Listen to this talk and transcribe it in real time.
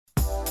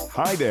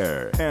Hi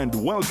there, and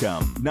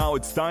welcome. Now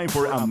it's time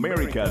for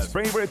America's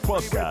favorite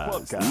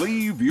podcast,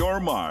 Leave Your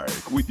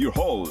Mark, with your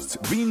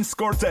host, Vince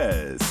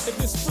Cortez. If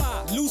it's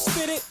fly, loose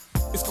fitted,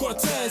 it's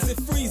Cortez. If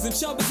freezing,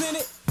 chubbers in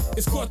it,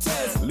 it's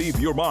Cortez. Leave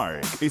Your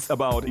Mark is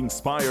about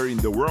inspiring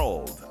the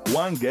world,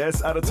 one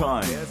guest at a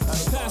time.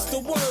 Pass the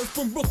word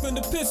from Brooklyn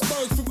to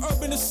Pittsburgh, from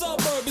urban to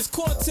suburb, it's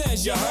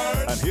Cortez, you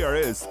heard? And here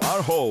is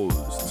our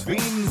host,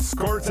 Vince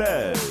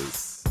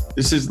Cortez.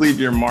 This is Leave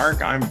Your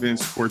Mark. I'm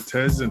Vince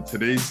Cortez, and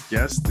today's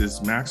guest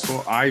is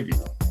Maxwell Ivey.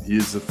 He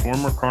is a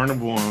former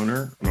carnival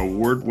owner, an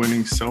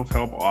award-winning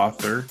self-help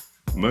author,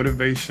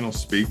 motivational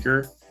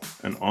speaker,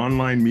 an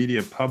online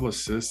media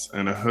publicist,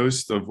 and a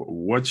host of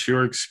What's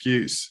Your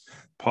Excuse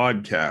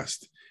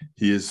podcast.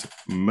 He is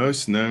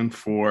most known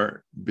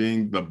for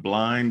being the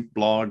blind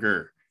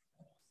blogger.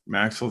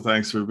 Maxwell,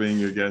 thanks for being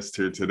your guest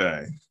here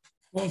today.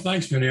 Well,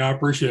 thanks, Vinny. I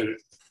appreciate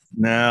it.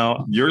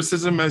 Now, yours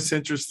is a most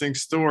interesting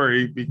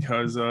story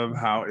because of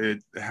how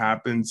it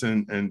happens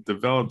and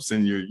develops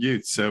in your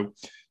youth. So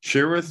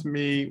share with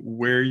me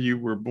where you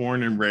were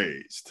born and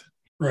raised.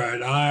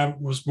 Right. I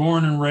was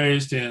born and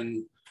raised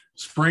in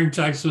Spring,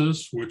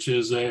 Texas, which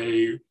is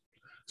a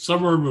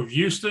suburb of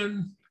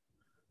Houston.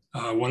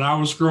 When I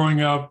was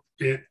growing up,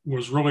 it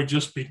was really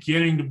just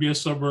beginning to be a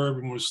suburb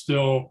and was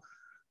still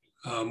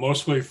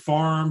mostly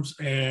farms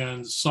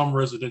and some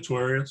residential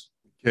areas.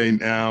 Okay,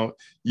 now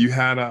you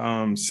had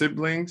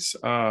siblings,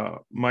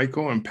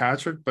 Michael and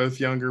Patrick, both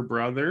younger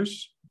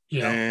brothers.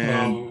 Yeah,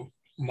 and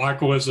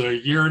Michael is a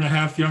year and a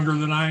half younger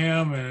than I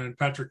am, and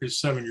Patrick is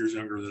 7 years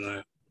younger than I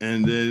am.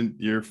 And then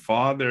your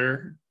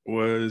father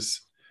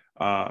was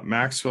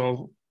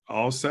Maxwell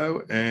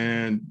also,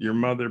 and your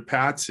mother,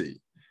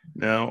 Patsy.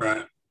 Now,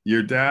 right.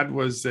 Your dad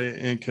was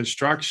in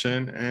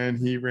construction, and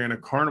he ran a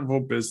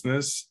carnival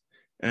business.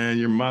 And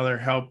your mother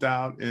helped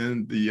out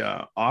in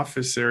the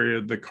office area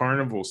of the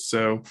carnival.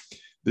 So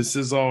this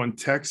is all in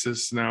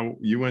Texas. Now,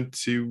 you went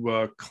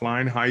to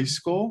Klein High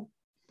School.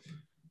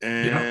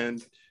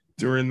 And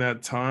during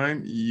that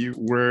time, you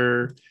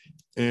were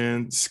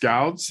in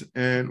Scouts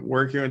and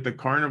working at the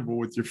carnival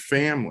with your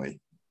family.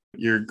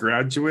 You're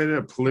graduated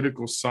a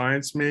political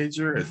science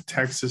major at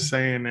Texas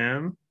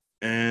A&M.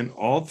 And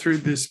all through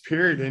this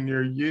period in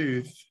your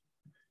youth,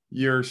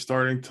 you're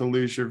starting to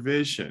lose your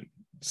vision.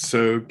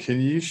 So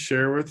can you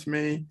share with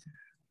me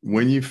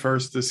when you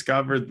first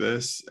discovered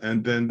this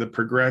and then the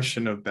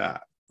progression of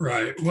that?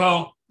 Right.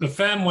 Well, the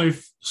family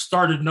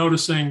started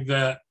noticing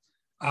that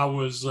I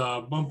was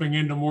bumping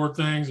into more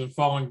things and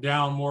falling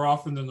down more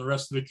often than the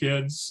rest of the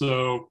kids.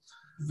 So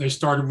they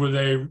started with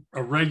a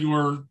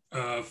regular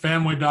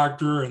family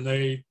doctor, and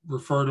they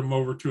referred him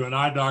over to an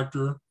eye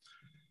doctor.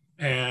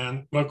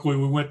 And luckily,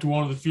 we went to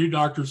one of the few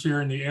doctors here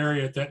in the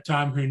area at that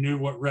time who knew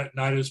what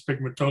retinitis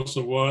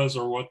pigmentosa was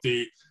or what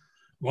the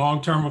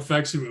long-term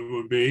effects of it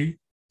would be.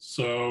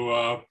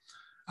 So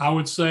I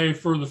would say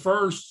for the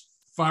first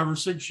 5 or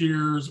 6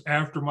 years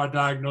after my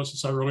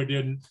diagnosis, I really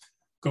didn't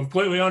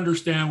completely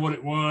understand what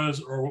it was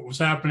or what was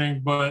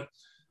happening, but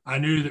I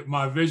knew that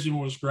my vision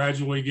was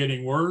gradually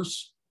getting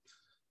worse.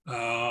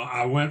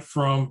 I went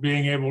from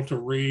being able to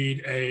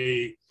read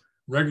a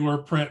regular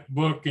print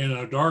book in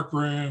a dark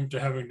room to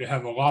having to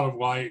have a lot of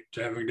light,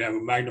 to having to have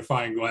a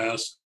magnifying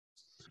glass,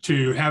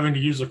 to having to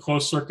use a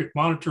closed circuit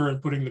monitor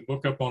and putting the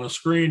book up on a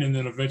screen, and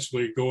then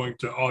eventually going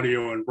to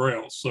audio and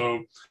braille.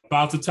 So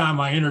about the time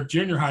I entered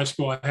junior high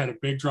school, I had a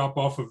big drop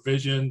off of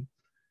vision,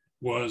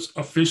 was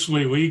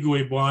officially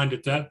legally blind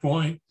at that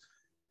point.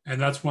 And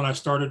that's when I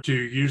started to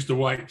use the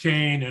white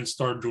cane and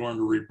started to learn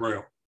to read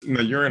braille.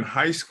 Now, you're in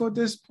high school at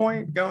this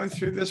point, going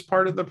through this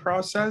part of the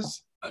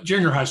process?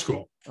 Junior high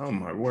school. Oh,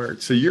 my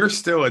word. So you're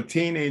still a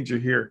teenager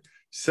here.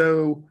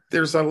 So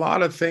there's a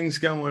lot of things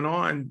going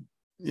on,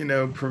 you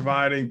know,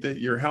 providing that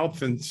your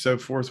health and so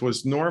forth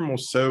was normal.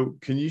 So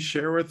can you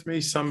share with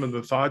me some of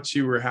the thoughts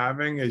you were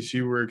having as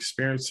you were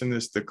experiencing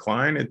this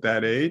decline at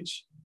that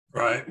age?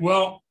 Right.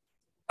 Well,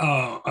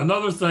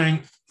 another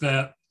thing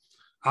that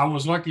I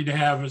was lucky to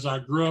have is I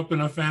grew up in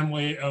a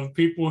family of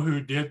people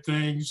who did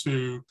things,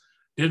 who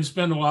didn't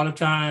spend a lot of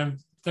time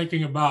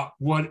thinking about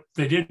what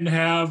they didn't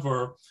have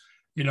or,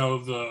 you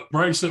know, the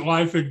breaks that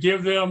life would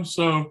give them.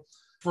 So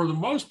for the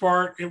most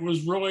part, it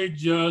was really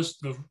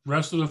just the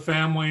rest of the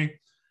family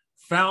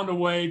found a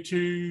way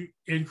to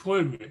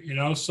include me, you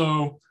know.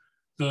 So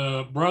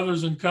the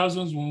brothers and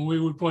cousins, when we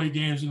would play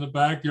games in the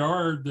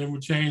backyard, they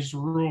would change the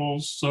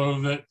rules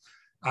so that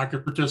I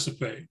could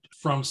participate.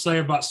 From say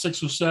about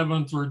 6 or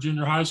 7 through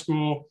junior high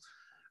school,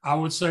 I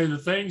would say the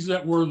things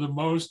that were the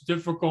most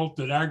difficult,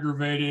 that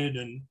aggravated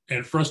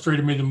and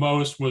frustrated me the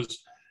most, was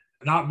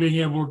not being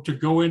able to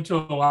go into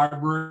a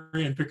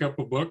library and pick up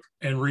a book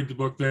and read the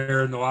book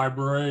there in the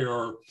library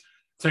or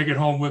take it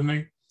home with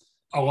me.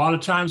 A lot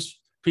of times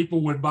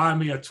people would buy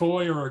me a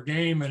toy or a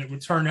game, and it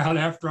would turn out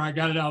after I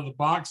got it out of the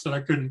box that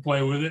I couldn't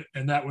play with it.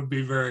 And that would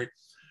be very,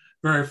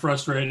 very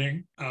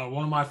frustrating.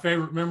 One of my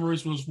favorite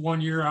memories was one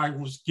year I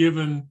was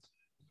given,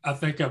 I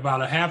think,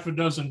 about a half a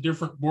dozen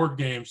different board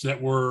games that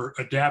were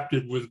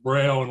adapted with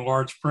Braille and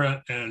large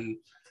print and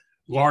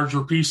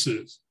larger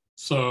pieces.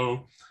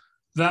 So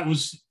that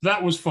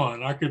was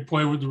fun. I could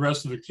play with the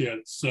rest of the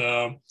kids.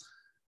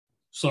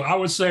 So I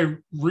would say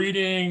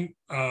reading,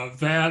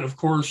 that, of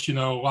course, a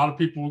lot of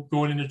people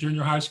going into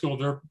junior high school,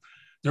 they're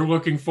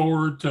looking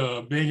forward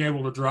to being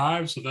able to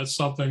drive. So that's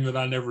something that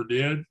I never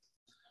did.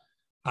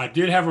 I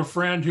did have a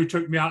friend who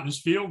took me out in his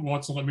field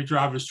once and let me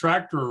drive his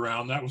tractor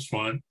around. That was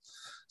fun.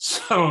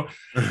 So,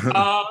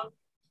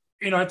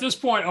 at this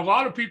point, a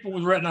lot of people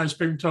with retinitis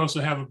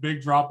pigmentosa have a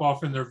big drop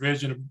off in their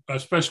vision,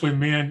 especially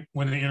men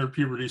when they enter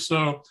puberty.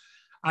 So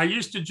I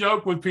used to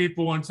joke with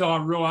people until I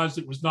realized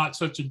it was not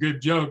such a good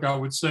joke. I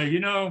would say,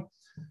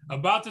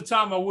 about the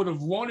time I would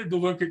have wanted to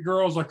look at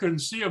girls, I couldn't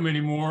see them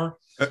anymore.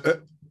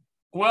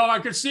 Well, I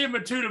could see them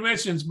in 2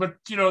 dimensions, but,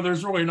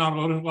 there's really not a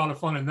lot of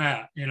fun in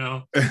that,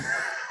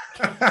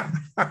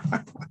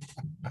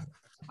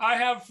 I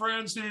have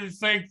friends who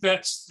think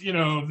that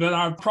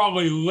I'm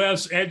probably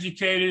less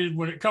educated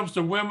when it comes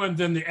to women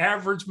than the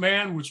average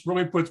man, which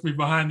really puts me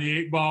behind the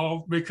 8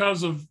 ball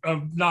because of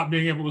not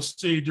being able to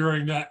see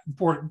during that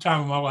important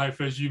time of my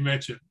life, as you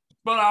mentioned.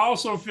 But I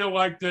also feel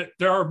like that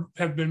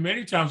have been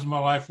many times in my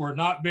life where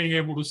not being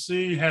able to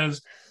see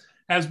has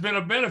been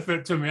a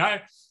benefit to me.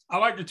 I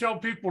like to tell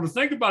people to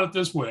think about it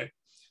this way.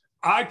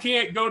 I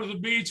can't go to the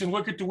beach and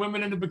look at the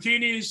women in the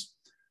bikinis,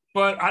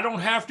 but I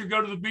don't have to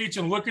go to the beach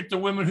and look at the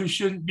women who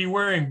shouldn't be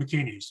wearing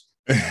bikinis.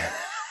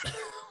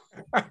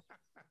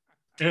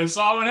 It's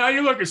all in how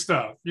you look at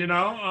stuff,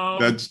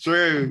 That's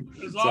true.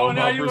 It's all in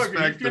how you look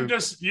at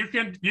it.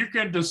 You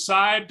can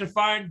decide to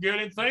find good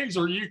in things,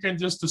 or you can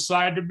just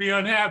decide to be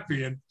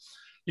unhappy. And,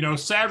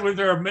 sadly,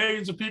 there are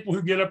millions of people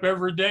who get up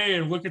every day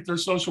and look at their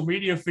social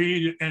media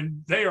feed,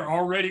 and they are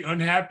already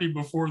unhappy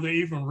before they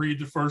even read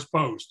the first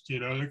post,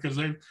 because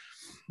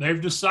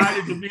they've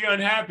decided to be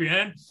unhappy.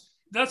 And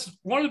that's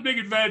one of the big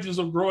advantages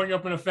of growing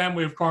up in a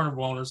family of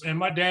carnival owners. And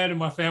my dad and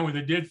my family,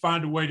 they did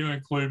find a way to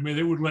include me.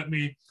 They would let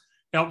me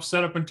help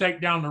set up and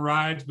take down the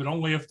rides, but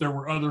only if there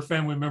were other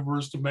family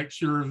members to make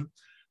sure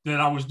that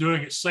I was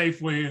doing it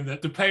safely and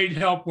that the paid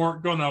help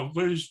weren't going to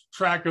lose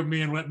track of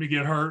me and let me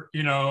get hurt.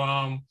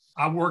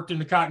 I worked in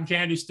the cotton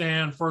candy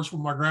stand first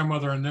with my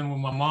grandmother and then with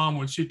my mom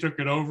when she took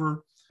it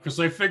over, because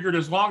they figured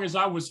as long as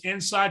I was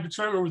inside the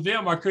trailer with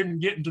them, I couldn't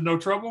get into no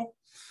trouble.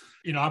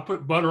 I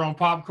put butter on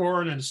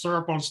popcorn and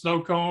syrup on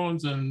snow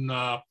cones and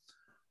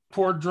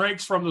poured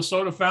drinks from the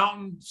soda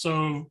fountain.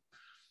 So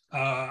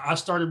I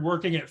started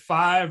working at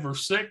 5 or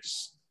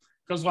 6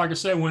 because, like I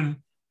said, when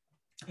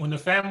the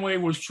family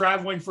was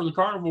traveling for the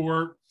carnival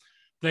work,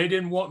 they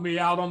didn't want me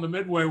out on the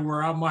midway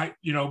where I might,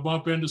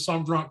 bump into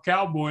some drunk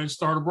cowboy and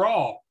start a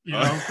brawl,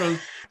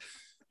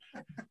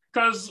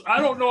 because I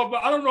don't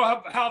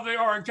know how they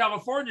are in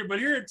California, but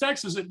here in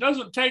Texas, it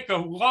doesn't take a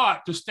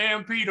lot to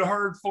stampede a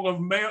herd full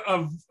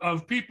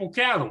of people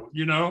cattle,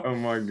 Oh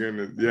my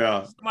goodness.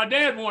 Yeah. My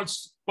dad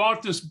once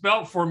bought this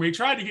belt for me. He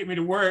tried to get me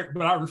to wear it,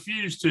 but I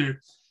refused to.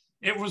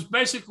 It was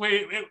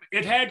basically,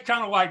 it had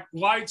kind of like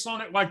lights on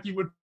it, like you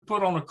would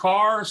put on a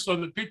car so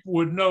that people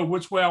would know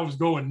which way I was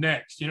going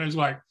next. It's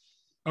like,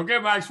 okay,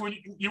 Max, when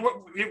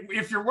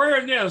if you're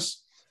wearing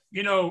this,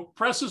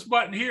 press this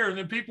button here and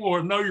then people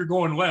will know you're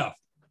going left.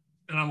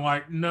 And I'm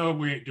like, no,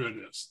 we ain't doing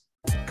this.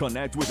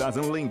 Connect with us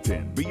on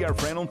LinkedIn. Be our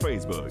friend on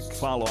Facebook.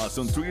 Follow us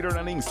on Twitter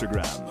and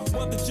Instagram.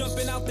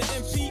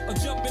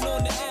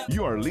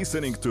 You are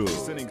listening to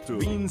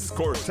Vince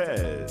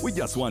Cortez. We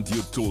just want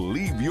you to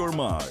leave your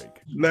mark.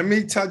 Let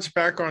me touch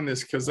back on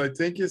this because I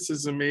think this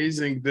is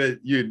amazing that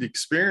you'd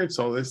experience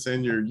all this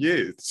in your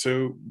youth.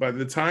 So by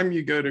the time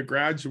you go to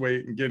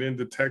graduate and get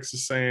into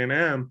Texas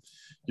A&M,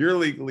 you're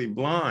legally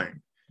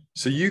blind.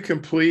 So you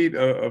complete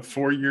a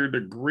 4-year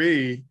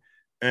degree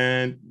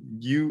and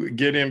you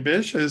get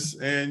ambitious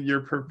and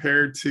you're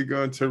prepared to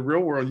go into the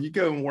real world. You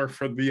go and work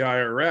for the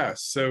IRS.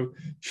 So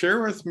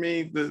share with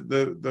me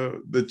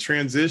the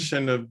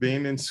transition of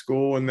being in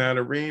school in that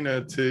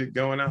arena to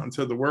going out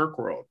into the work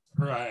world.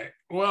 Right.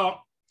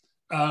 Well,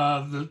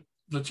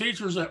 the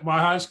teachers at my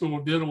high school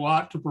did a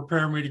lot to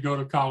prepare me to go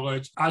to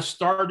college. I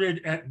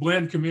started at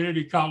Blinn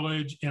Community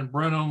College in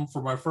Brenham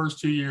for my first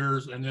 2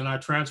 years, and then I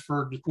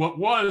transferred to what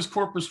was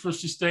Corpus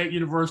Christi State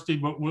University,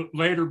 but what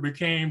later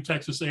became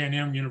Texas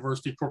A&M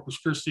University, Corpus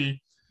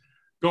Christi.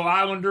 Go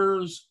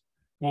Islanders.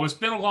 Well, it's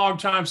been a long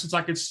time since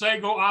I could say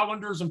go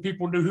Islanders and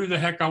people knew who the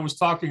heck I was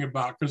talking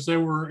about because they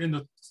were in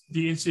the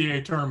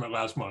NCAA tournament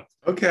last month.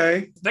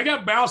 Okay. They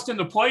got bounced in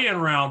the play-in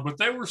round, but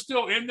they were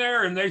still in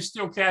there and they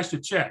still cashed a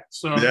check.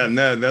 So yeah,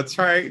 no, that's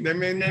right. They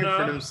made a name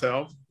for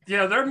themselves.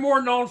 Yeah, they're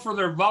more known for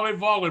their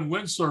volleyball and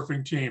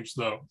windsurfing teams,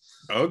 though.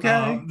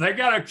 Okay. They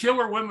got a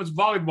killer women's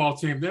volleyball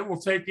team. They will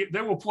take it.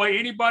 They will play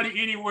anybody,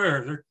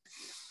 anywhere.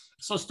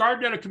 So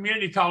started at a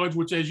community college,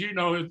 which, as you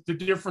know, the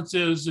difference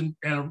is at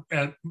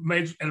a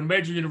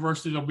major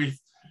university,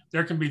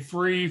 there can be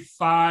 300,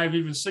 500,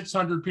 even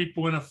 600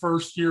 people in a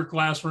first year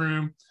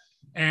classroom.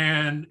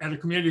 And at a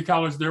community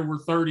college, there were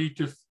 30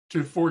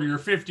 to 40 or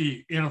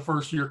 50 in a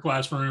first year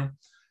classroom.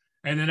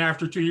 And then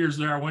after 2 years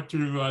there, I went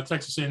to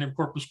Texas A&M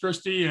Corpus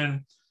Christi and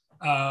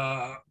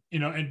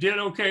did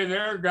okay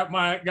there. Got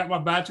my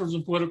bachelor's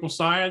in political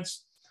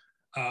science.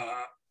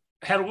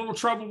 had a little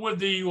trouble with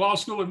the law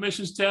school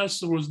admissions test,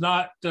 so was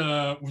not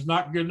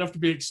good enough to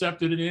be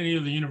accepted in any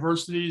of the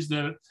universities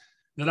that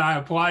I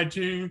applied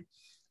to.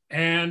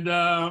 And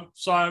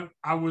so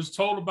I was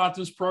told about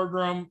this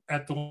program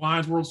at the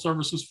Lions World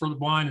Services for the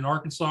Blind in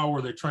Arkansas,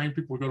 where they train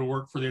people to go to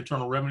work for the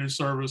Internal Revenue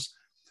Service.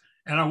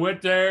 And I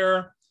went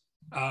there.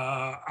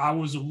 I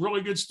was a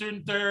really good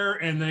student there,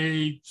 and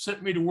they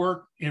sent me to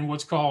work in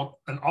what's called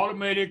an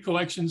automated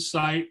collection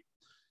site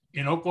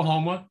in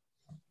Oklahoma.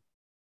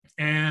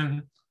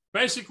 And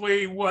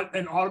basically what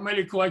an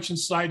automated collection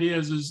site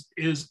is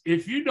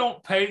if you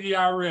don't pay the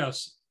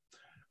IRS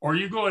or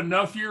you go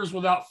enough years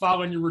without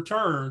filing your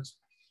returns,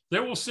 they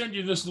will send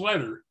you this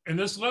letter. And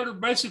this letter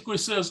basically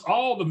says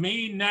all the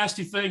mean,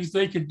 nasty things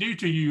they can do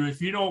to you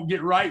if you don't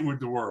get right with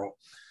the world.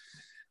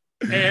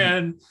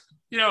 And,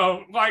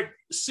 like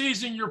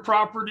seizing your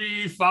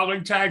property,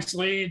 filing tax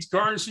liens,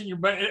 garnishing your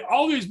bank,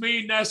 all these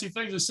mean, nasty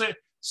things. That say.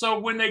 So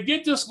when they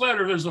get this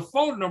letter, there's a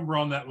phone number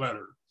on that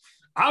letter.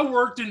 I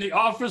worked in the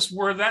office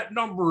where that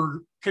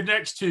number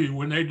connects to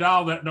when they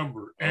dial that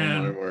number.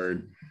 And, oh, my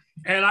word.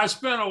 And I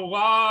spent a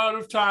lot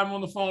of time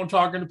on the phone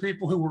talking to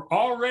people who were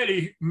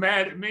already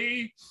mad at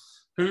me,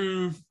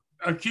 who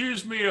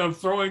accused me of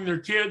throwing their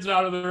kids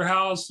out of their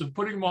house and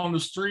putting them on the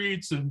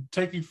streets and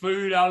taking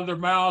food out of their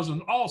mouths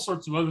and all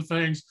sorts of other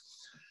things.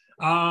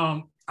 I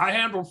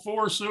handled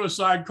 4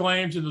 suicide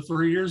claims in the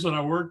 3 years that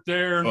I worked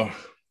there. Oh.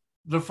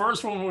 The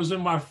first one was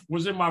in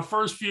my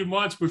first few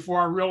months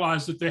before I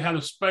realized that they had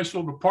a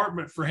special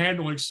department for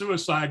handling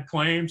suicide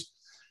claims.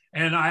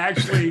 And I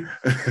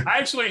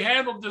actually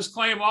handled this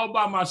claim all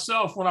by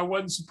myself when I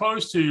wasn't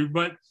supposed to.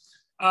 But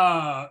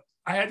I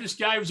had this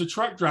guy who was a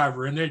truck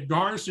driver, and they'd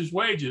garnished his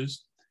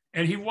wages,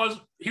 and he was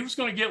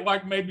going to get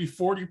like maybe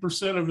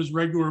 40% of his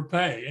regular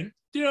pay. And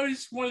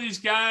he's one of these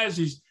guys.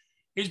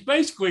 He's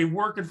basically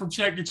working from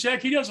check to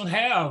check. He doesn't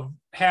have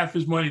half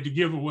his money to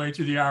give away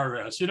to the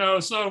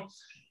IRS. So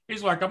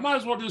he's like, I might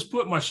as well just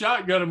put my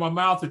shotgun in my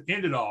mouth and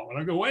end it all. And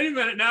I go, wait a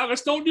minute now,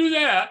 let's don't do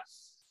that.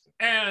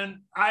 And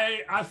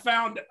I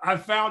found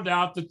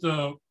out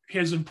that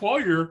his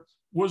employer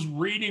was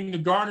reading the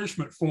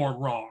garnishment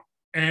form wrong.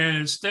 And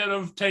instead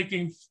of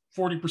taking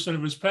 40%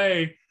 of his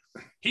pay,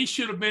 he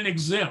should have been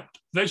exempt.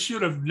 They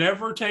should have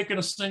never taken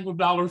a single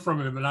dollar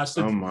from him. And I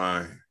said, oh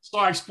my. So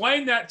I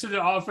explained that to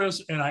the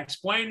office, and I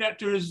explained that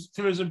to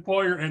his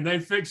employer, and they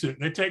fix it.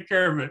 They take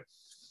care of it.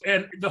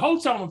 And the whole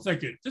time I'm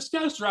thinking, this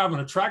guy's driving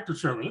a tractor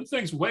trailer. Them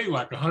things weigh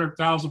like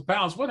 100,000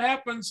 pounds. What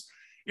happens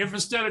if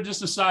instead of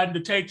just deciding to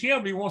take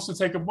him, he wants to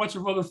take a bunch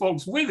of other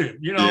folks with him,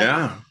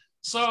 Yeah.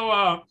 So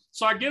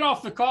I get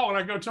off the call and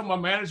I go tell my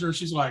manager, and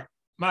she's like,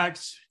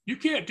 Max, you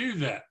can't do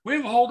that. We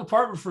have a whole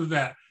department for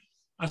that.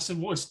 I said,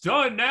 well, it's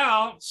done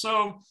now.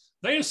 So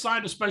they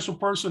assigned a special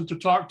person to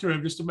talk to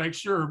him just to make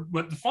sure.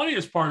 But the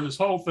funniest part of this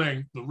whole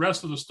thing, the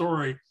rest of the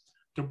story,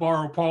 to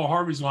borrow Paul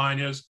Harvey's line,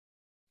 is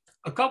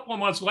a couple of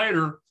months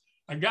later,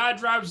 a guy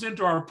drives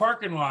into our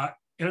parking lot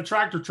in a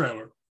tractor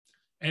trailer,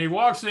 and he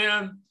walks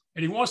in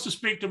and he wants to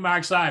speak to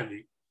Max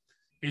Ivey.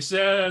 He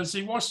says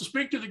he wants to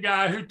speak to the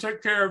guy who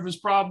took care of his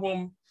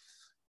problem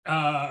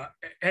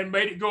and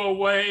made it go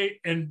away,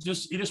 and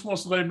he just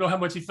wants to let him know how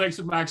much he thinks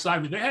of Max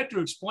Ivey. They had to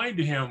explain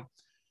to him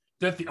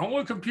that the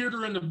only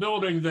computer in the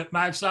building that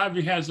Max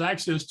Ivey has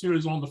access to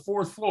is on the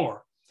 4th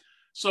floor.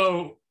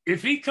 So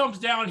if he comes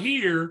down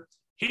here,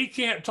 he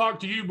can't talk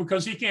to you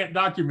because he can't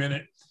document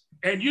it,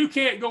 and you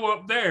can't go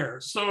up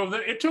there. So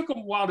it took him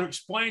a while to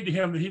explain to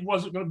him that he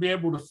wasn't going to be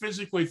able to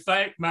physically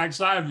thank Max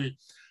Ivey.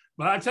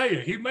 But I tell you,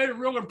 he made a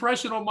real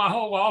impression on my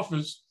whole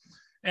office.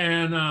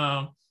 And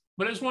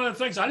but it's one of the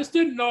things, I just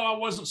didn't know I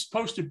wasn't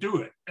supposed to do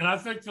it. And I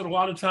think that a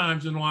lot of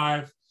times in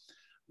life,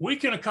 we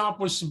can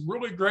accomplish some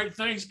really great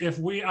things if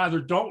we either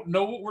don't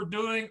know what we're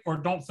doing or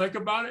don't think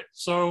about it.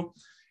 So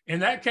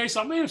in that case,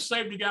 I may have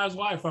saved a guy's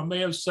life. I may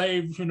have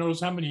saved who knows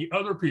how many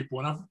other people.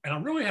 And I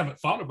really haven't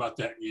thought about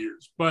that in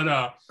years.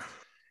 But,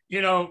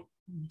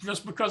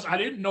 just because I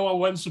didn't know I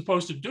wasn't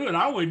supposed to do it,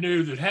 I only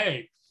knew that,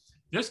 hey,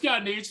 this guy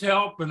needs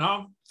help, and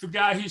I'm the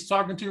guy he's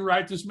talking to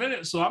right this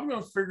minute. So I'm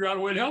going to figure out a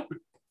way to help him,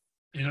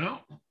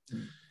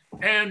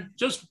 And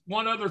just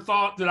one other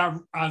thought that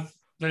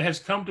that has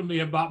come to me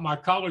about my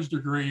college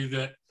degree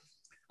that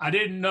I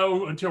didn't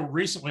know until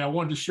recently. I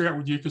wanted to share it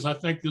with you because I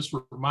think this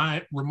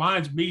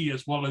reminds me,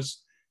 as well as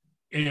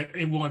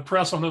it will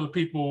impress on other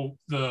people,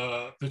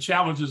 the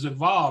challenges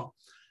involved.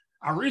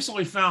 I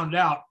recently found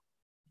out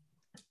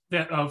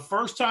that of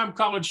first-time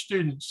college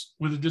students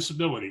with a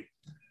disability,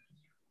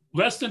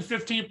 less than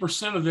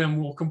 15% of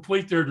them will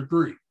complete their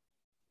degree.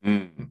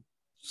 Mm-hmm.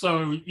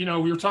 So, we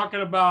were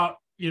talking about,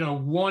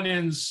 1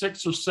 in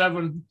 6 or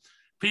 7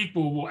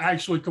 people will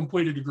actually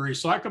complete a degree.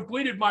 So I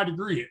completed my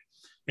degree.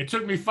 It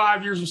took me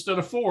 5 years instead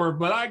of 4,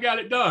 but I got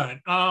it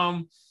done.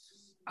 I'm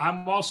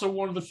also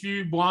one of the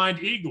few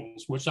blind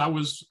Eagles, which I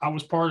was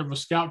part of a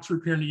scout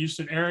troop here in the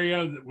Houston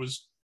area that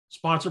was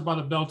sponsored by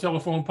the Bell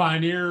Telephone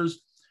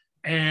Pioneers.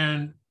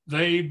 And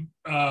they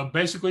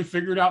basically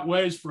figured out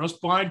ways for us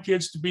blind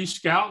kids to be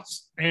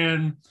scouts.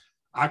 And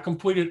I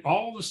completed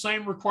all the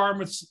same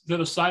requirements that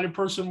a sighted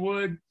person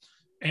would.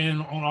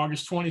 And on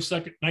August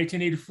 22nd,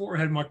 1984, I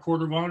had my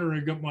Court of Honor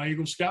and got my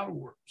Eagle Scout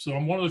Award. So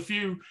I'm one of the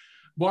few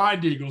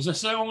blind Eagles. I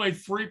say only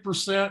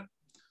 3%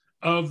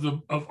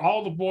 of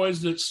all the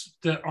boys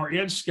that are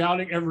in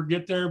scouting ever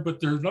get there, but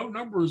there's no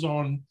numbers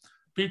on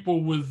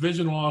people with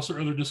vision loss or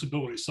other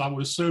disabilities. So I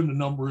would assume the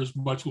number is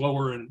much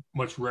lower and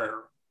much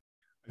rarer.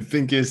 I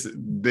think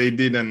they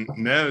didn't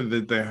know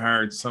that they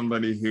hired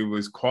somebody who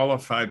was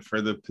qualified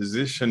for the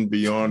position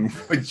beyond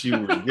what you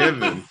were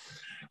given.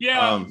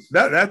 Yeah.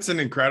 That's an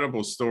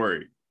incredible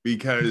story,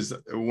 because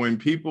when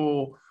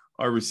people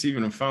are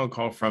receiving a phone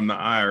call from the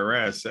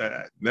IRS,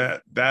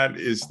 that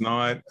is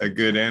not a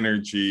good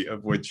energy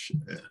of which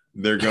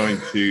they're going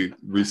to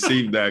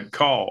receive that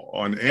call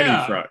on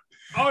any front.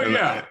 Oh,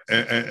 yeah.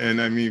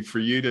 And I mean, for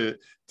you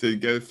to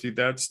go through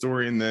that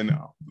story and then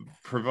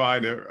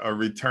provide a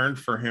return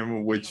for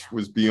him, which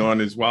was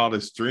beyond his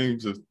wildest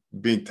dreams of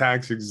being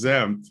tax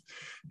exempt,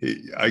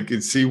 I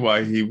could see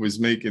why he was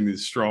making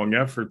this strong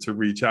effort to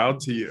reach out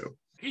to you.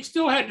 He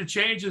still had to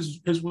change his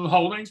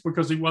withholdings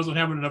because he wasn't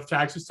having enough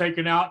taxes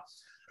taken out,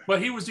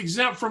 but he was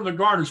exempt from the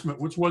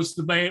garnishment, which was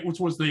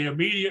the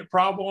immediate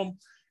problem.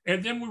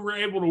 And then we were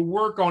able to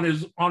work on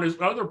his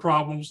other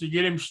problems to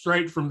get him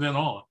straight from then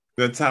on.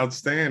 That's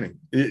outstanding.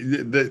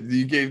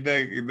 You gave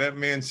that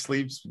man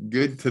sleeps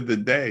good to the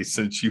day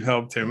since you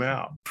helped him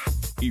out.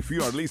 If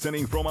you are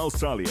listening from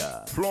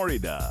Australia,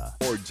 Florida,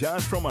 or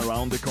just from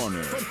around the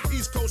corner, From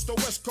East Coast to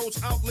West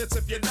Coast outlets,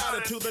 if you're not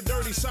into the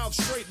dirty South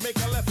straight, make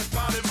a left and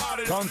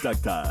body.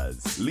 contact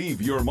us.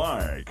 Leave your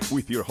mark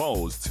with your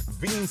host,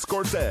 Vince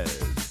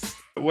Cortez.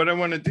 What I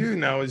want to do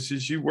now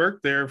is you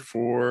worked there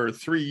for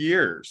 3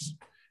 years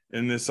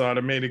in this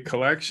automated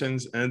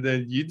collections, and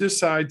then you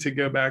decide to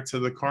go back to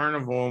the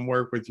carnival and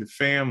work with your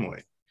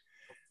family.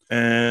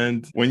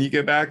 And when you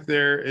get back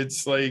there,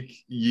 it's like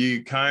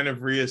you kind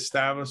of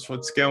reestablish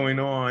what's going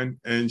on,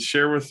 and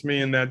share with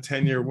me in that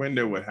 10-year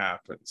window what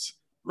happens.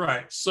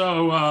 Right.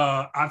 So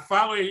I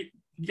finally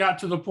got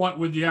to the point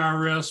with the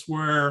IRS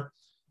where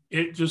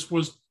it just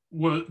was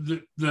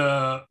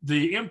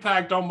the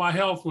impact on my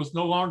health was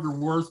no longer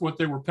worth what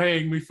they were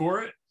paying me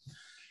for it.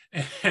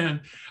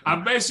 And I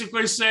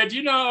basically said,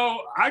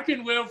 I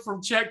can live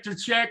from check to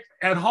check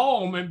at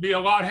home and be a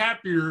lot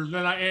happier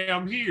than I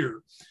am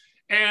here.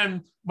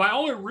 And my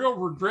only real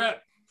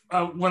regret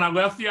when I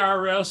left the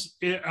IRS,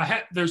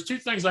 there's two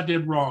things I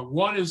did wrong.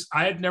 One is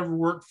I had never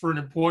worked for an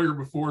employer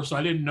before, so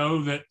I didn't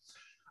know that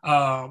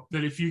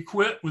if you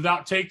quit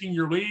without taking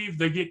your leave,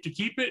 they get to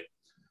keep it.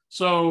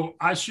 So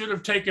I should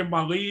have taken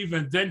my leave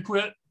and then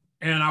quit,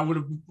 and I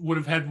would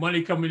have had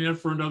money coming in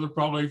for another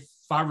probably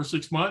 5 or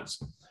 6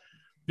 months.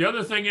 The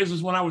other thing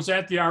is when I was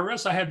at the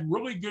IRS, I had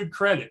really good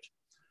credit.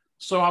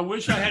 So I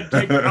wish I had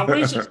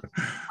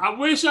I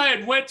wish I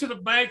had went to the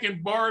bank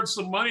and borrowed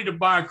some money to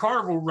buy a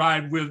carnival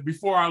ride with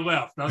before I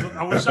left.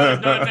 I wish I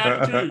had done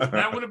that too.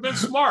 That would have been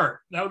smart.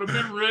 That would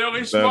have been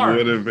really smart.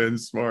 That would have been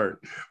smart.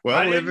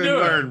 Well, live and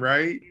learn,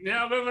 right?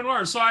 Yeah, live and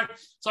learn. So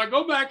I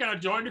go back and I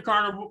joined the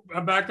carnival.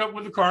 I back up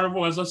with the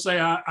carnival. As I say,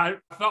 I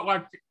felt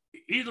like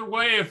either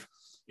way, if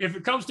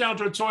it comes down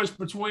to a choice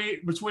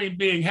between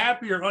being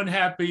happy or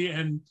unhappy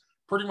and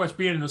pretty much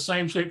being in the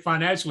same shape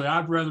financially,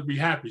 I'd rather be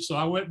happy. So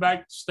I went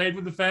back, stayed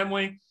with the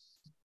family.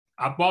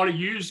 I bought a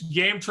used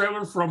game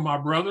trailer from my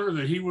brother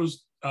that he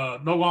was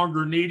no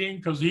longer needing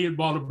because he had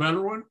bought a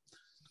better one.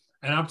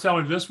 And I'm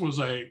telling you, this was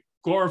a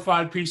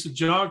glorified piece of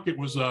junk. It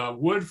was a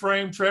wood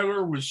frame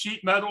trailer with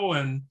sheet metal.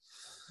 And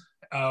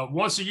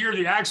once a year,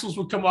 the axles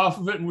would come off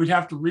of it and we'd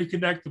have to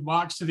reconnect the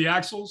box to the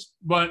axles.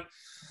 But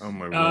oh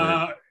my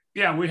word.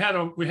 Yeah, we had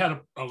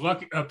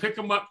a pick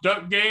 'em up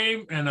duck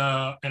game and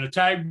a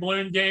tag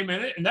balloon game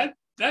in it, and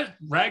that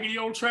raggedy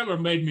old trailer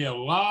made me a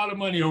lot of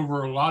money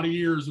over a lot of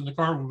years in the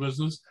carnival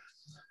business.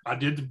 I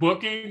did the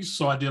bookings,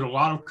 so I did a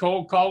lot of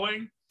cold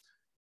calling,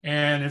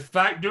 and in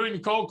fact, doing the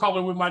cold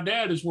calling with my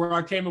dad is where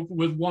I came up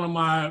with one of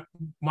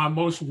my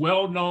most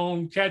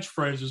well-known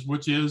catchphrases,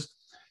 which is,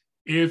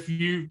 "If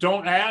you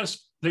don't ask,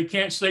 they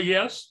can't say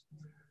yes."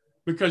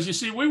 Because you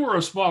see, we were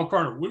a small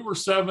carnival. We were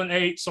 7,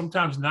 8,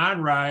 sometimes 9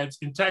 rides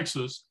in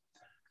Texas,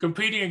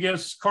 competing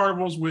against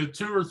carnivals with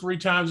 2 or 3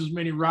 times as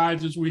many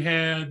rides as we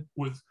had,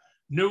 with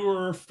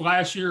newer,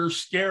 flashier,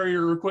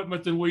 scarier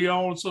equipment than we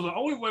owned. So the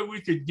only way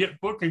we could get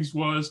bookings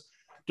was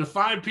to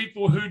find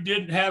people who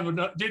didn't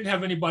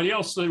have anybody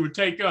else, so they would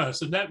take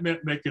us. And that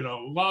meant making a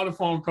lot of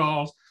phone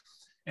calls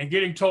and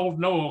getting told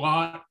no a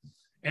lot.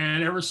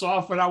 And every so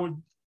often I would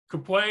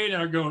complain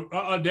and I'd go,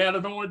 Dad, I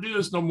don't want to do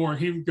this no more. And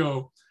he would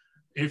go,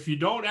 "If you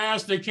don't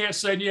ask, they can't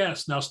say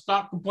yes. Now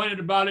stop complaining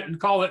about it and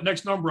call that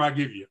next number I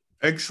give you."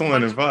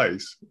 Excellent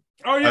advice.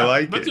 Oh, yeah. I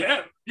like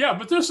it. Yeah,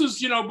 but this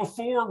is,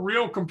 before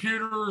real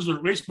computers, or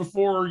at least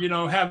before,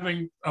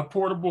 having a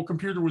portable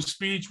computer with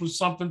speech was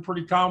something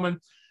pretty common.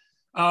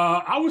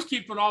 I was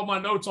keeping all my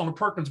notes on a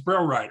Perkins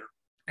Braille writer.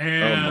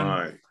 And oh,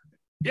 my.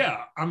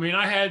 Yeah, I mean,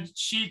 I had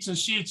sheets and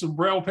sheets of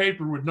Braille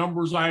paper with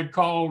numbers I had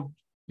called.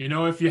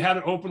 If you had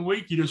an open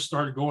week, you just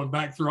started going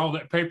back through all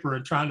that paper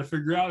and trying to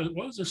figure out,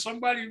 was there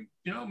somebody,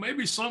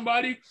 maybe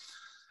somebody.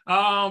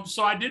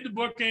 So I did the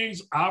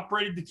bookings, I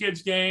operated the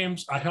kids'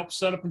 games, I helped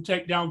set up and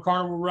take down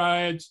carnival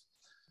rides.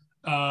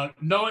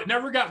 No, it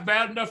never got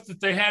bad enough that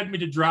they had me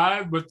to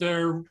drive, but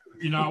there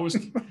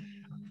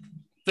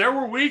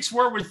were weeks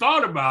where we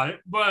thought about it,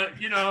 but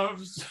it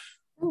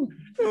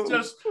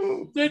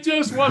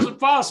just wasn't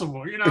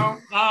possible,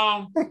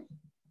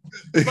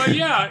 But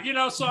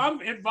yeah, so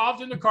I'm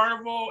involved in the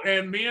carnival,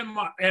 and me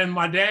and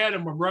my dad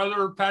and my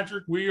brother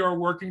Patrick, we are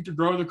working to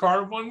grow the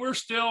carnival, and we're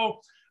still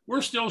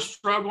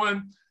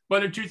struggling.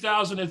 But in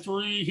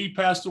 2003, he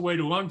passed away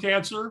to lung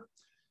cancer.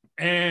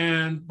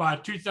 And by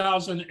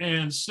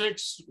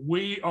 2006,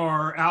 we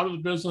are out of the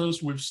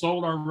business. We've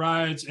sold our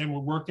rides, and we're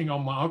working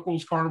on my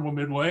uncle's Carnival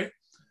Midway.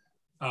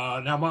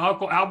 Now, my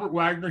uncle, Albert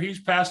Wagner, he's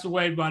passed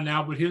away by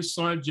now, but his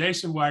son,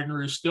 Jason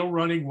Wagner, is still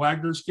running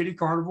Wagner's Kiddie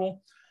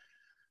Carnival.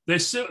 They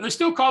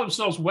still call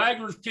themselves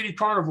Wagner's Kiddie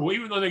Carnival,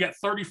 even though they got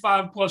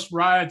 35 plus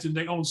rides and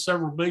they own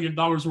several $1 billion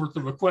worth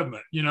of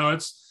equipment.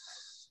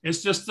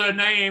 It's just a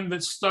name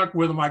that's stuck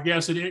with them, I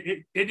guess.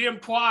 It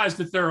implies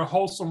that they're a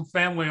wholesome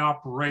family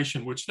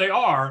operation, which they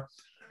are,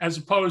 as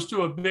opposed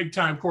to a big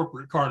time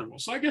corporate carnival.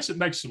 So I guess it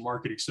makes some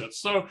marketing sense.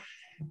 So,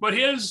 but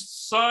his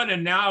son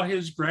and now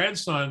his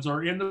grandsons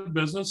are in the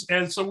business.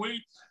 And so like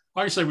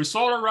I say, we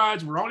sold our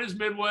rides. We're on his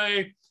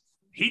Midway.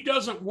 He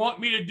doesn't want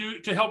me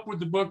to help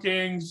with the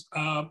bookings.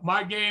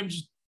 My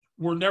games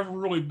were never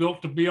really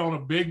built to be on a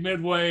big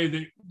Midway.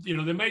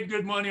 They made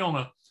good money on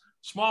a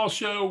small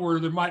show where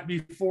there might be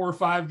 4 or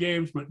 5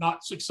 games, but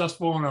not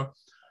successful on a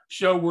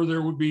show where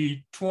there would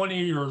be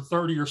 20 or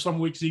 30 or some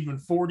weeks even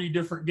 40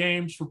 different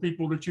games for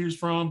people to choose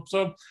from.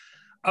 So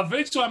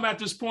eventually I'm at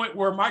this point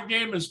where my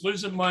game is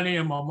losing money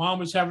and my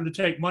mom is having to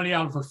take money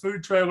out of her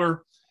food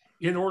trailer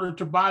in order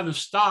to buy the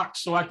stock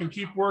so I can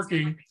keep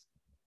working.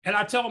 And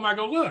I tell them, I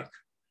go, look,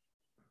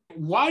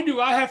 why do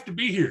I have to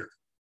be here?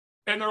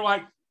 And they're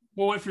like,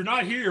 well, if you're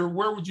not here,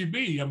 where would you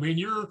be? I mean,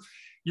 you're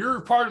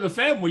part of the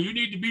family. You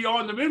need to be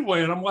on the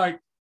Midway. And I'm like,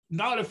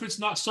 not if it's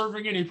not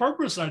serving any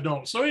purpose, I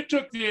don't. So it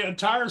took the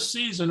entire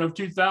season of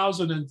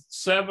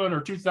 2007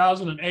 or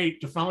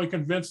 2008 to finally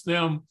convince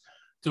them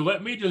to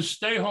let me just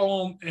stay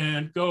home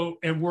and go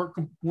and work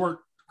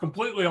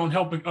completely on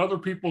helping other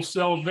people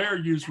sell their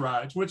used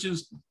rides, which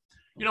is,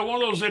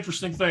 one of those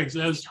interesting things.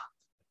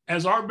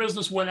 As our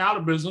business went out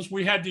of business,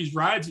 we had these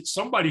rides that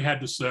somebody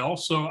had to sell.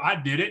 So I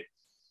did it.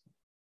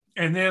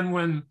 And then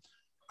when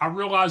I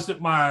realized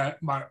that I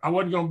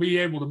wasn't going to be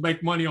able to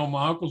make money on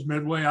my uncle's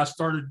Midway, I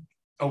started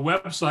a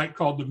website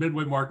called the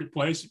Midway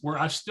Marketplace, where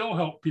I still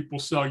help people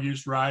sell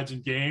used rides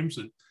and games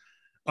and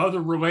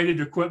other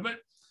related equipment,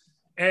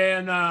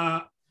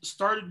 and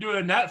started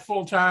doing that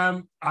full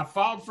time. I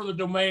filed for the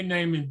domain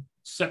name in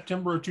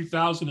September of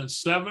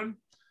 2007,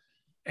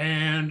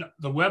 and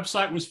the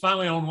website was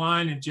finally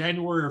online in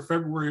January or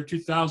February of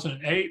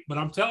 2008. But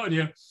I'm telling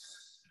you,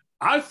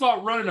 I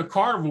thought running a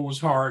carnival was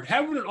hard.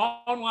 Having an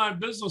online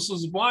business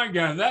as a blind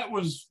guy, that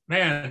was,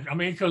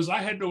 because I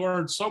had to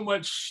learn so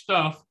much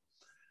stuff.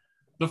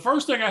 The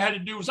first thing I had to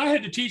do was I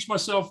had to teach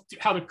myself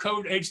how to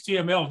code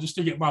HTML just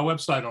to get my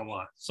website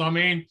online. So,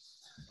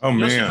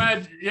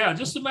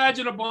 just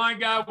imagine a blind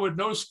guy with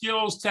no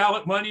skills,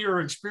 talent, money,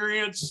 or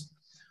experience.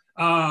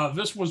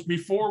 This was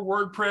before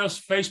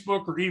WordPress,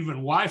 Facebook, or even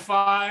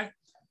Wi-Fi.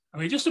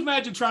 Just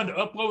imagine trying to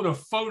upload a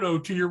photo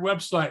to your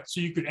website so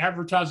you could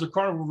advertise a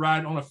carnival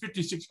ride on a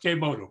 56K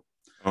modem.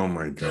 Oh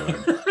my God.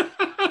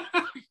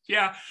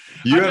 Yeah.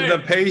 You have the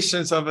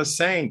patience of a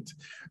saint.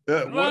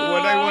 I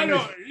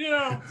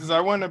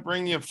want to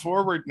bring you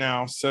forward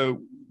now.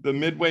 So the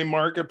Midway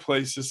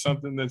Marketplace is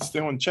something that's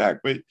still in check,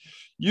 but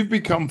you've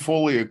become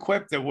fully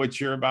equipped at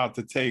what you're about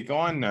to take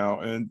on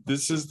now. And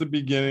this is the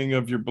beginning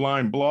of your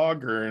blind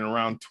blogger in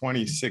around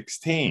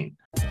 2016.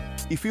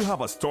 If you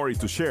have a story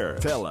to share,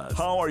 tell us.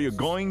 How are you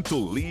going to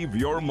leave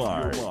your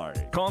mark?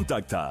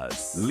 Contact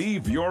us.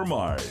 Leave your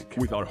mark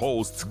with our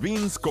host,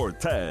 Vince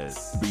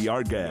Cortez. Be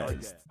our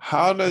guest.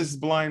 How does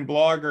Blind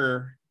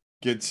Blogger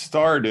get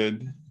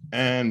started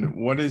and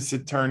what does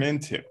it turn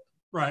into?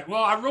 Right.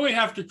 Well, I really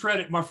have to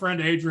credit my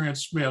friend Adrienne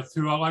Smith,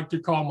 who I like to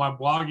call my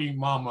blogging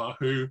mama,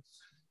 who,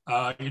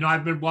 I've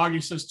been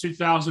blogging since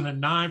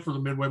 2009 for the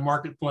Midway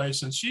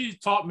Marketplace. And she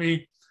taught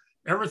me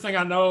everything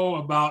I know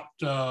about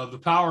the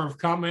power of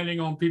commenting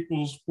on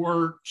people's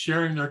work,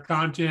 sharing their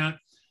content,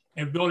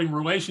 and building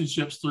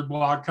relationships through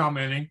blog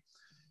commenting.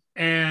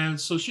 And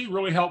so she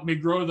really helped me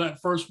grow that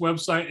first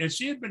website. And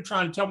she had been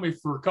trying to tell me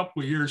for a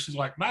couple of years, she's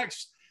like,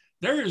 Max,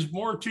 there is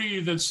more to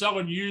you than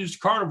selling used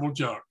carnival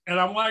junk. And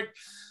I'm like,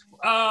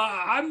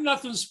 I'm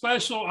nothing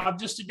special. I'm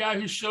just a guy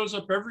who shows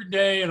up every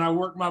day and I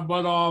work my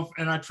butt off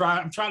and I'm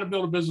trying to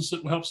build a business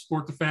that will help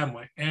support the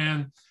family.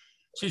 And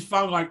she's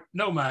finally like,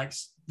 no,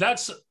 Max,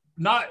 that's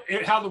not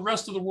how the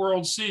rest of the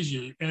world sees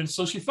you. And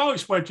so she finally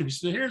explained to me, she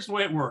said, here's the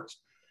way it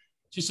works.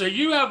 She said,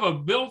 you have a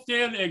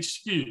built-in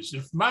excuse.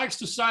 If Max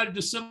decided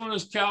to sit on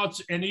his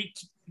couch and eat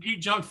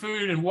junk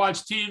food and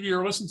watch TV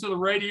or listen to the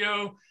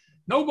radio,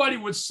 nobody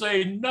would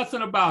say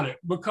nothing about it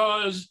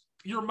because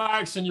you're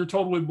Max and you're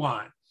totally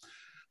blind.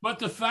 But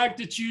the fact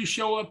that you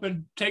show up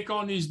and take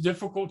on these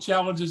difficult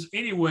challenges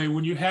anyway,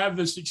 when you have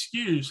this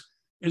excuse,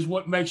 is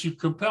what makes you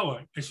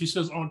compelling. And she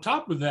says, on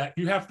top of that,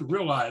 you have to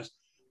realize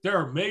there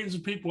are millions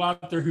of people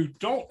out there who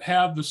don't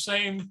have the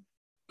same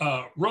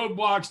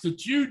roadblocks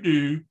that you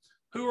do,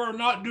 who are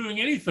not doing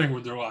anything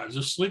with their lives.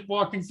 They're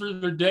sleepwalking through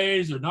their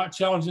days. They're not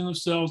challenging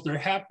themselves. They're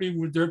happy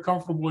with their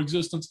comfortable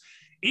existence,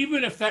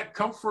 even if that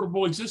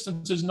comfortable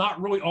existence is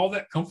not really all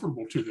that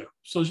comfortable to them.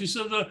 So she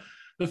said,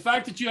 the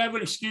fact that you have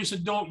an excuse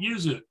and don't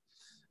use it.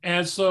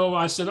 And so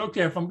I said,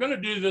 okay, if I'm going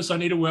to do this, I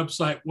need a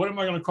website. What am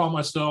I going to call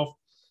myself?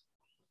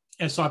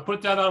 And so I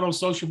put that out on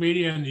social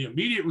media, and the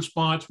immediate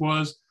response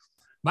was,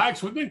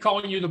 Max, we've been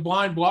calling you the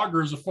Blind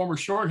Blogger as a former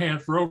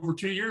shorthand for over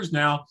 2 years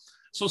now.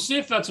 So see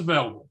if that's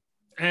available.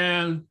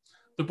 And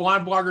the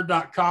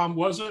blindblogger.com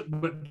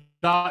wasn't, but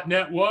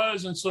 .net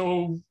was. And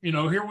so,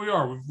 here we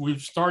are.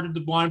 We've started the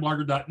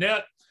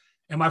blindblogger.net.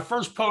 And my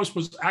first post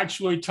was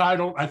actually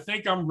titled, I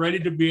think I'm ready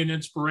to be an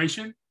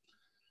inspiration,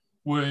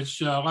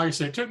 which, like I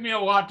said, it took me a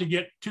lot to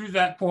get to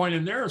that point.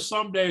 And there are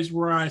some days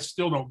where I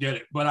still don't get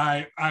it, but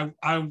I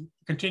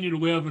continue to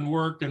live and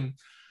work. And,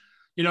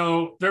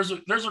 there's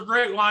a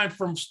great line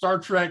from Star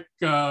Trek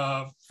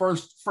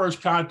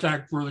First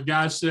Contact where the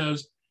guy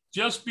says,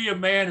 just be a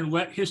man and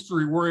let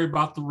history worry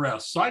about the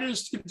rest. So I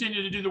just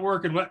continue to do the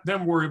work and let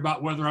them worry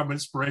about whether I'm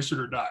inspiration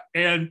or not.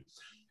 And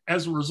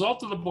as a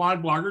result of the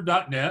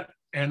blindblogger.net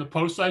and the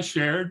posts I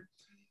shared,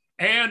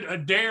 and a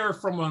dare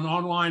from an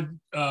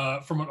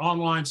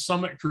online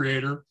summit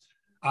creator,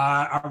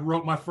 I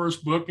wrote my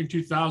first book in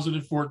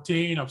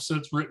 2014. I've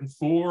since written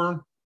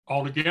 4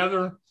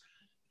 altogether.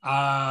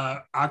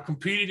 I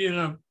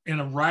competed in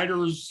a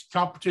writers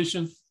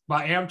competition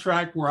by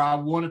Amtrak where I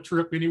won a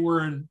trip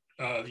anywhere in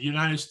the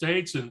United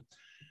States, and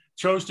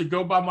chose to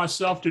go by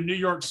myself to New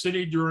York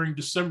City during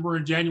December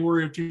and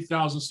January of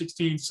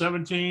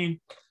 2016-17.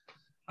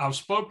 I've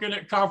spoken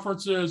at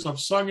conferences. I've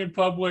sung in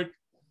public.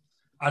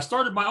 I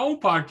started my own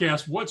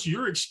podcast, What's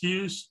Your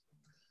Excuse?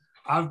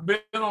 I've been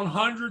on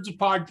hundreds of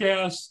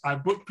podcasts. I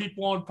book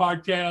people on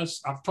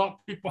podcasts. I've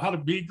taught people how to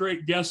be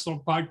great guests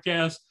on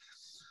podcasts.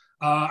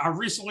 I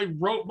recently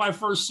wrote my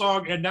first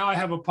song, and now I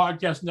have a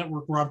podcast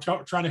network where I'm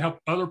trying to help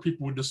other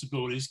people with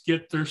disabilities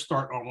get their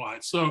start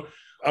online. So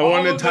I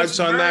want to touch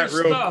on that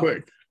real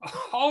quick.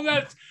 All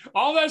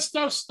that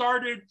stuff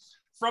started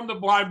from the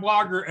Blind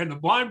Blogger, and the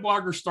Blind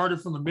Blogger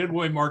started from the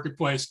Midway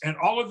Marketplace. And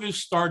all of this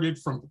started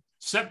from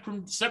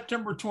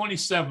September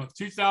 27th,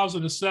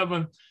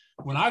 2007,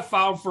 when I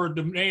filed for a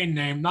domain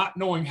name, not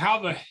knowing how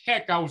the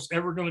heck I was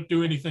ever going to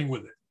do anything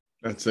with it.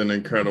 That's an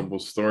incredible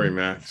story,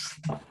 Max.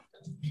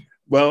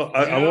 Well,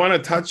 I want to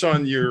touch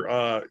on your,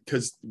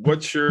 because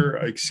What's Your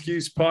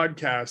Excuse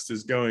podcast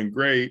is going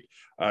great.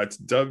 It's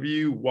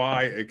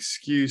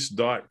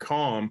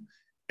wyexcuse.com.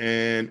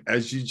 And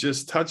as you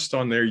just touched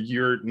on there,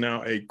 you're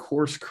now a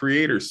course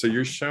creator. So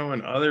you're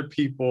showing other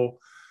people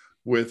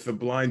with a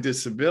blind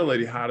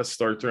disability how to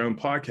start their own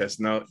podcast.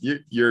 Now,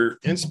 your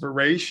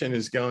inspiration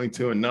is going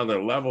to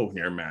another level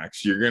here,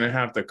 Max. You're going to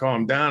have to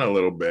calm down a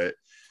little bit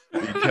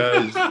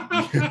because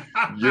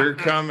you're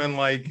coming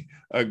like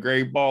a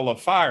great ball of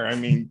fire. I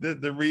mean,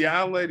 the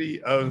reality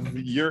of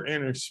your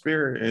inner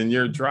spirit and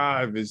your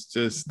drive is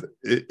just,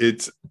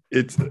 it's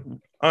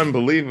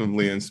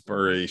unbelievably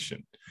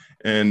inspiration.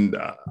 And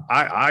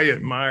I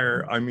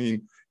admire,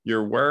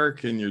 your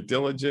work and your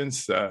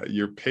diligence,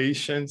 your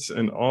patience,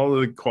 and all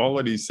the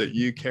qualities that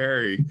you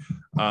carry.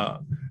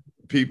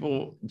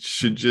 People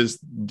should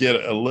just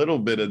get a little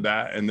bit of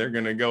that and they're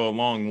going to go a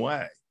long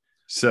way.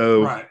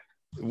 So right.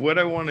 What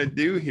I want to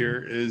do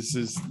here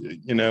is,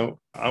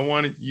 I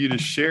wanted you to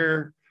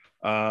share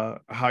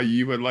how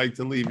you would like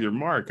to leave your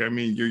mark.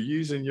 You're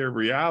using your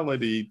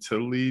reality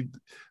to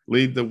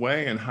lead the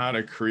way and how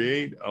to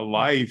create a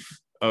life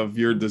of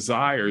your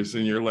desires,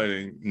 and you're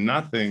letting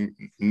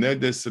no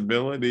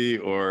disability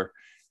or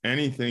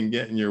anything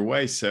get in your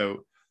way.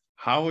 So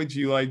how would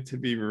you like to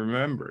be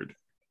remembered?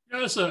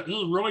 This is a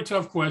really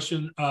tough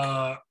question.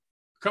 A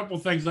couple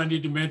of things I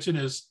need to mention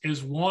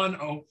is one,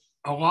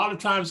 a lot of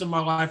times in my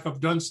life,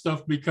 I've done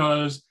stuff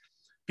because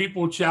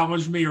people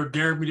challenged me or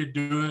dared me to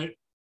do it.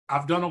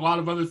 I've done a lot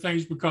of other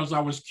things because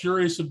I was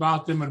curious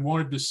about them and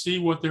wanted to see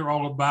what they're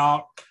all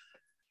about.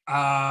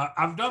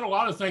 I've done a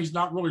lot of things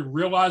not really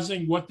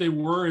realizing what they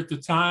were at the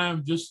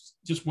time, just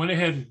went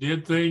ahead and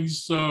did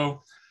things.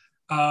 So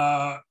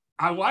I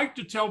like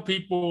to tell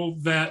people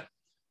that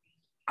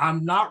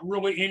I'm not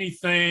really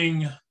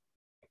anything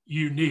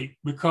unique,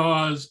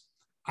 because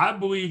I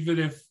believe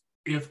that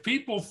if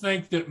people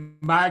think that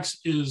Max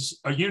is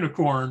a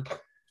unicorn,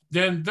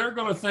 then they're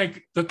going to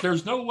think that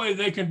there's no way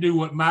they can do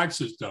what Max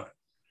has done.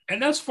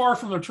 And that's far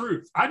from the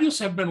truth. I just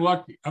have been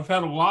lucky. I've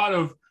had a lot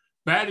of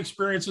bad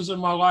experiences in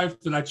my life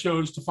that I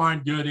chose to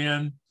find good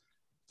in.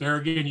 There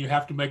again, you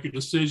have to make a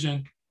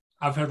decision.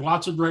 I've had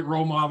lots of great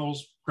role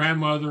models,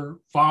 grandmother,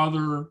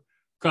 father,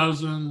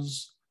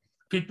 cousins,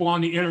 people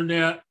on the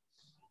internet.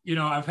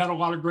 I've had a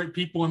lot of great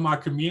people in my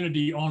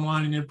community,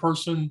 online and in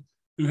person,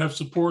 who have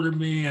supported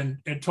me and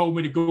told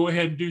me to go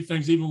ahead and do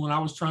things even when I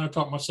was trying to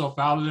talk myself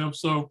out of them.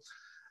 So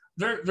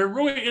there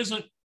really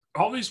isn't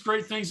all these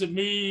great things that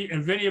me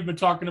and Vinny have been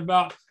talking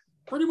about.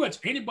 Pretty much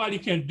anybody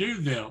can do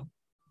them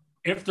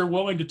if they're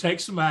willing to take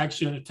some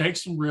action and take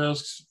some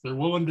risks. They're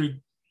willing to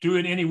do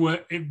it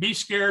anyway, be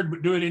scared,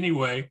 but do it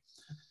anyway.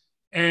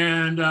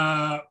 And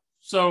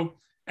so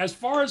as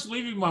far as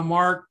leaving my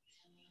mark,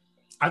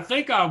 I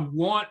think I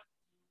want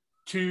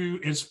to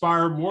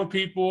inspire more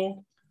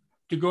people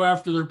to go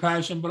after their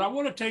passion, but I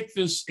want to take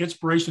this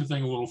inspiration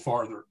thing a little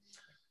farther.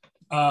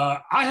 I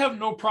have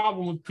no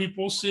problem with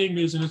people seeing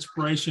me as an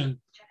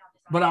inspiration,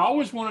 but I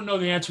always want to know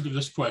the answer to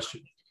this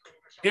question.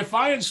 If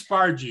I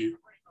inspired you,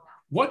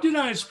 what did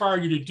I inspire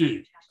you to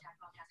do?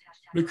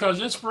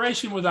 Because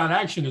inspiration without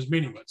action is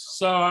meaningless.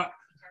 So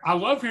I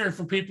love hearing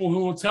from people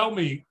who will tell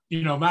me,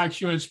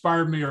 Max, you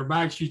inspired me, or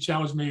Max, you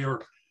challenged me,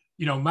 or,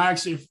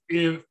 Max, if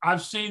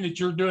I've seen that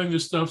you're doing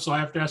this stuff, so I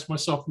have to ask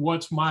myself,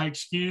 what's my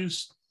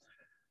excuse?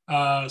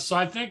 So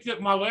I think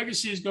that my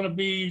legacy is going to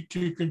be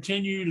to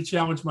continue to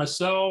challenge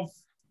myself,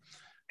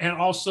 and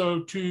also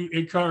to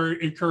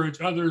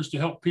encourage others to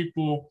help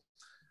people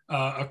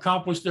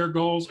accomplish their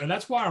goals. And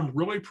that's why I'm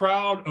really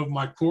proud of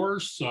my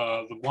course,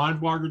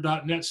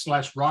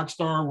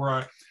 theblindblogger.net/rockstar, where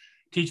I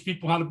teach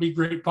people how to be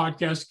great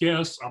podcast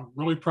guests. I'm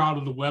really proud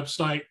of the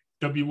website,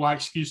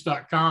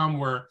 wyexcuse.com,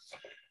 where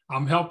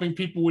I'm helping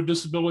people with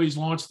disabilities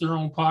launch their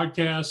own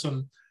podcasts.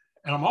 And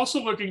I'm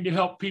also looking to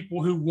help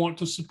people who want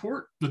to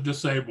support the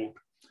disabled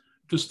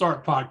to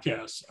start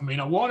podcasts. I mean,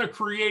 I want to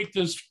create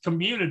this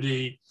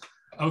community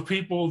of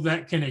people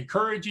that can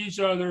encourage each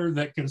other,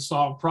 that can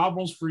solve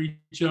problems for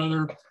each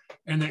other,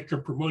 and that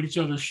can promote each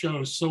other's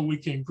shows, so we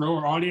can grow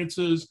our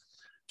audiences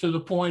to the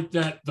point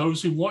that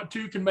those who want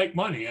to can make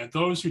money, and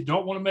those who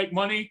don't want to make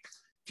money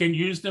can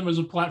use them as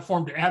a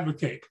platform to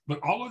advocate. But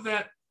all of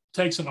that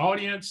takes an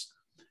audience.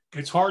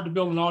 It's hard to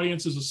build an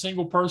audience as a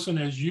single person,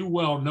 as you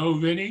well know,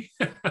 Vinny.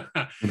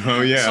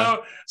 Oh yeah.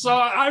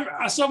 So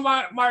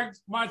my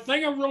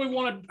thing I really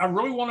want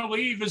to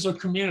leave is a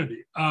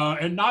community,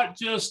 and not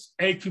just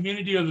a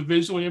community of the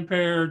visually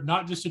impaired,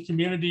 not just a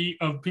community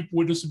of people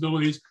with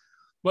disabilities,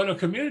 but a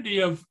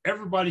community of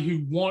everybody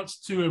who wants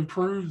to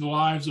improve the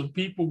lives of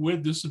people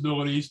with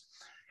disabilities.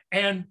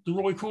 And the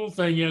really cool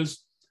thing is,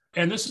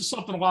 and this is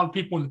something a lot of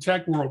people in the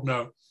tech world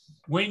know,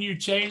 when you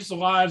change the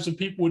lives of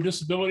people with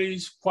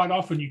disabilities, quite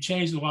often you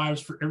change the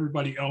lives for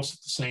everybody else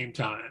at the same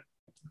time.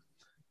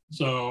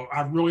 So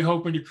I'm really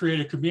hoping to create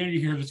a community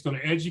here that's going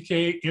to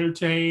educate,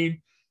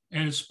 entertain,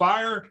 and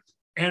inspire.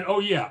 And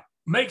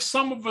make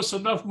some of us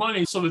enough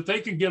money so that they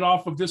can get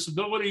off of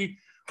disability,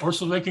 or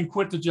so they can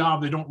quit the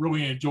job they don't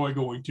really enjoy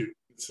going to.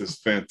 This is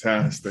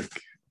fantastic.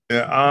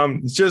 Yeah,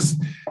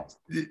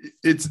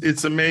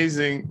 it's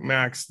amazing,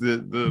 Max.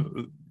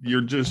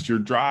 Your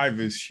drive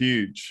is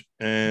huge,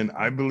 and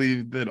I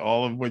believe that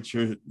all of what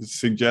you're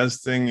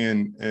suggesting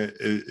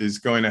is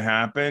going to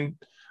happen.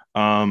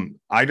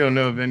 I don't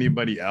know of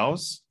anybody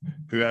else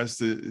who has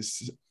the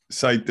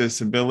sight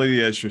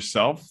disability as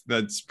yourself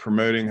that's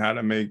promoting how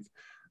to make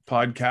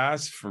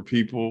podcasts for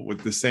people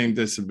with the same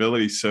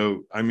disability.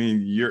 So, I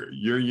mean,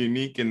 you're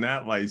unique in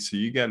that light. So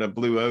you got a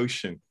blue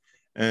ocean.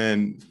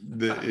 And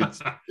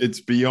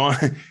it's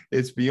beyond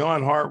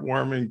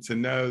heartwarming to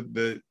know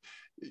that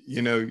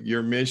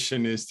your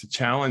mission is to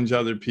challenge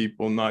other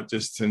people, not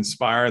just to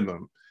inspire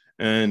them.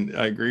 And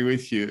I agree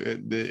with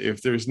you.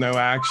 If there's no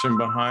action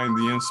behind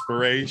the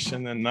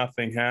inspiration, then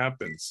nothing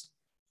happens.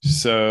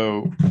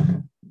 So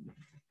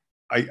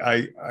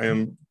I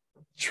am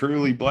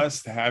truly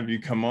blessed to have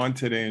you come on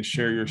today and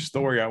share your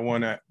story. I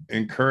want to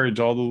encourage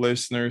all the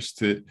listeners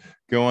to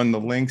go on the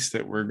links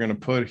that we're going to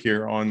put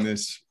here on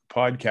this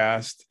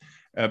podcast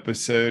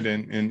episode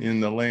and in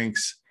the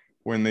links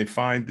when they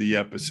find the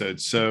episode.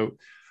 So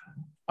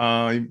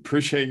I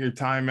appreciate your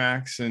time,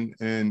 Max,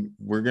 and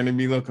we're going to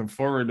be looking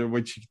forward to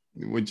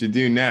what you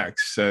do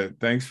next. So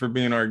thanks for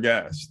being our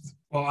guest.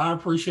 Well, I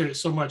appreciate it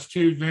so much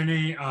too,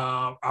 Vinny.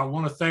 I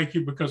want to thank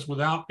you, because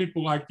without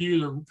people like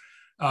you,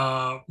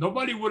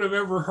 nobody would have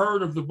ever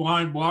heard of The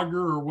Blind Blogger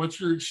or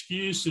What's Your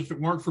Excuse if it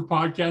weren't for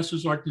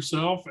podcasters like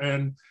yourself.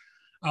 And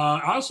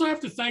I also have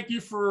to thank you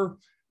for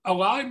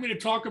allowing me to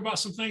talk about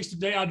some things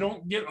today I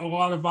don't get a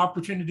lot of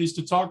opportunities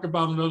to talk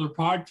about in other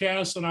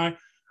podcasts. And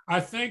I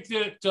think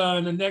that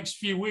in the next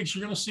few weeks,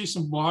 you're going to see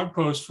some blog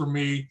posts from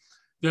me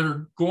that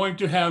are going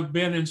to have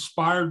been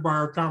inspired by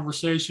our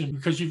conversation,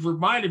 because you've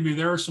reminded me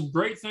there are some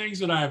great things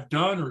that I have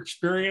done or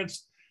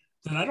experienced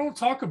that I don't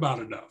talk about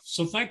enough.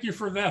 So thank you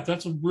for that.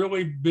 That's a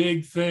really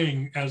big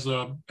thing as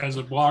a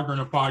blogger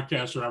and a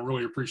podcaster. I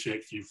really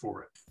appreciate you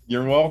for it.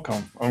 You're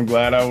welcome. I'm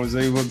glad I was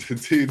able to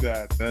do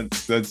that.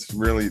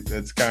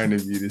 That's kind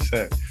of you to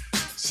say.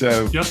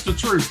 So just the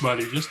truth,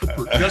 buddy. Just the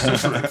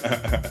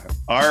truth.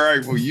 All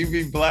right. Well, you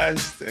be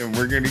blessed, and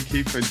we're going to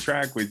keep in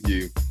track with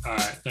you. All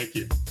right. Thank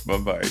you.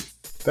 Bye-bye.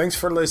 Thanks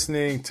for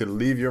listening to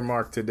Leave Your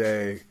Mark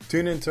today.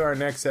 Tune into our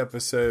next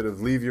episode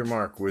of Leave Your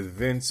Mark with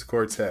Vince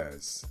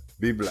Cortez.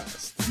 Be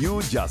blessed. You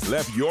just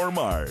left your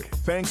mark.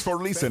 Thanks for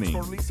listening.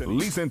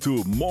 Listen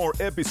to more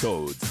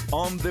episodes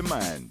on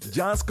demand.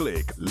 Just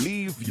click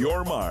Leave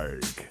Your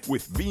Mark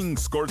with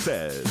Vince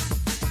Cortez.